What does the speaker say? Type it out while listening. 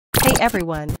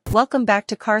everyone, welcome back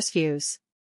to Cars Fuse.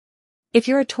 If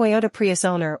you're a Toyota Prius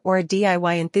owner or a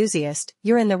DIY enthusiast,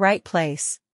 you're in the right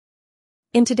place.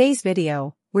 In today's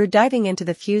video, we're diving into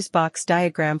the Fusebox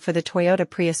diagram for the Toyota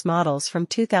Prius models from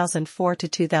 2004 to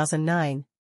 2009.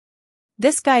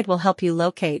 This guide will help you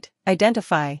locate,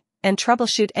 identify, and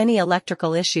troubleshoot any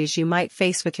electrical issues you might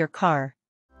face with your car.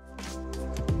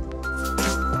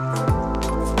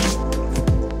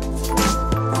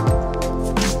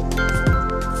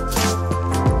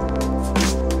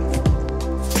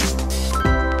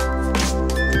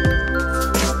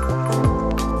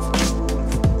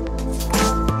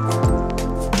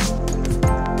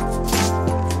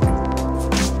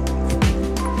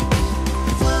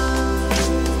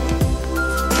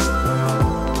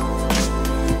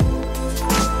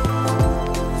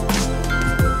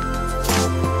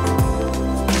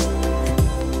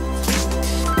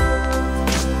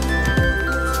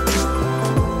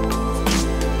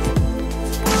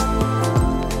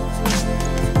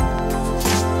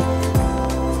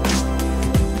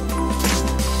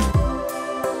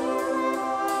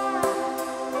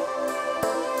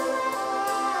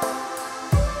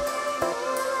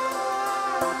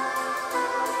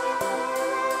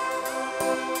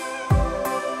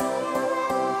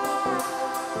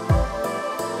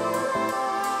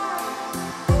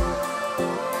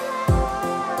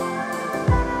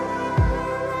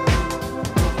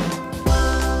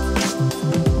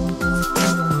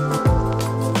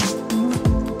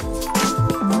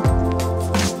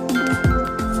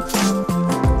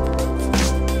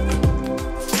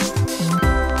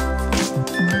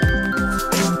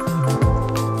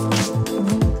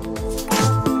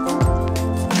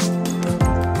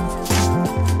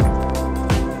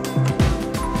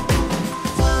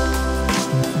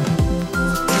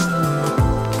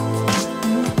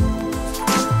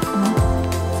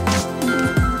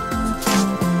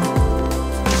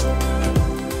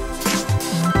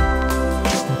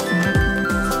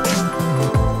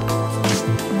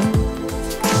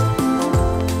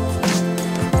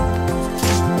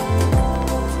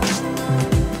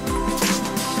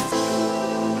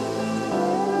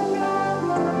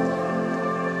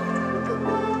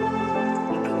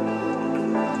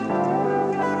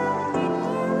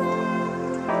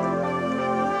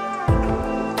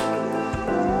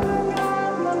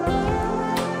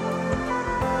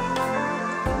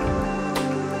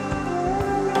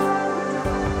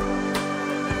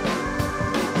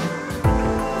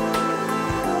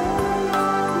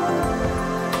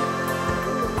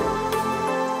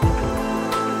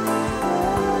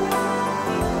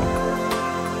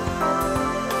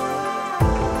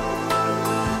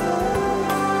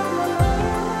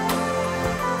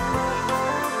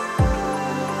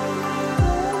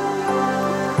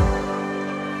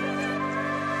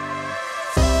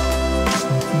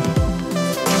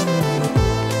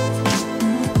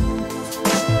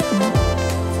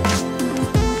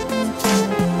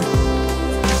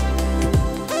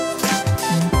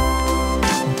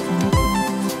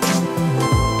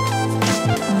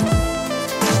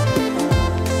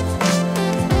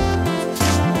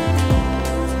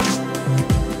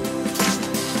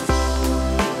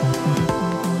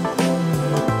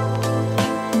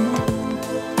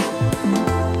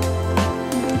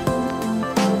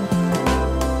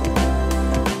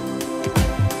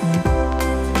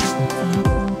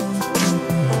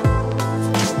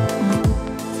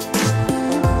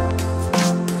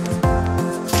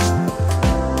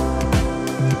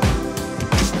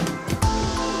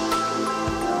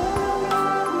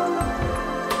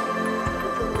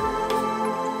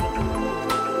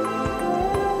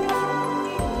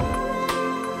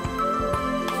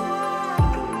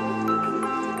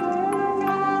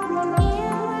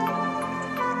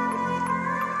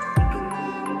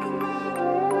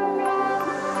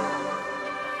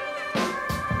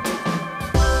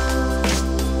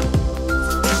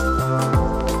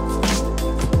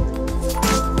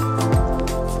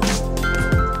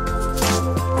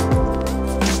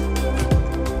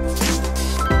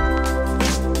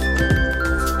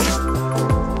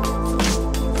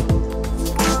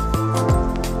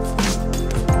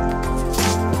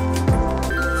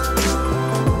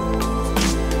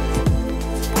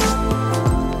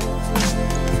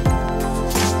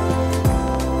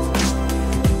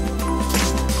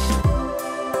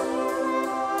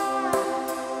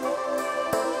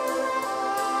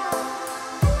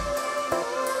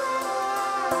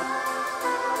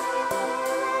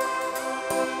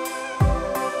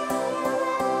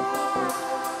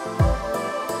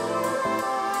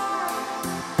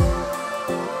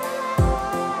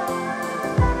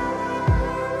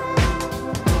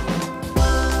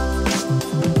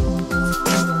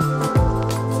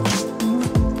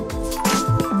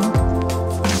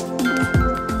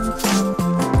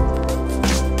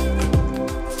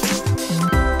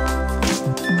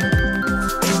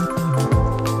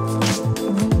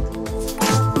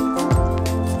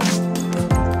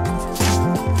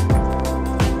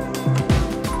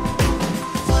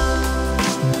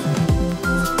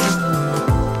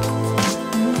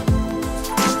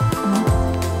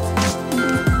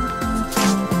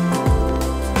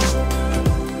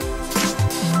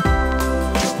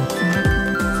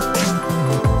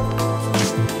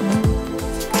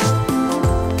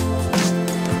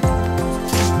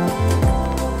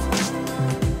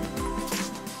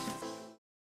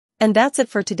 And that's it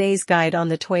for today's guide on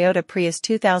the Toyota Prius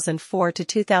 2004 to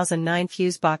 2009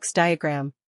 Fusebox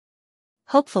diagram.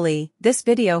 Hopefully, this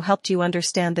video helped you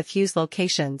understand the fuse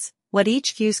locations, what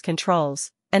each fuse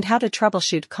controls, and how to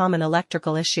troubleshoot common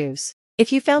electrical issues.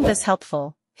 If you found this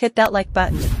helpful, hit that like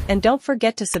button, and don't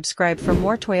forget to subscribe for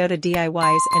more Toyota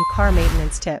DIYs and car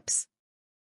maintenance tips.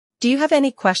 Do you have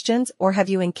any questions or have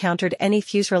you encountered any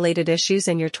fuse-related issues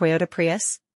in your Toyota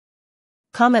Prius?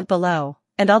 Comment below,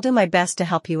 and I'll do my best to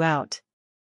help you out.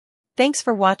 Thanks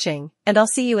for watching, and I'll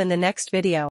see you in the next video.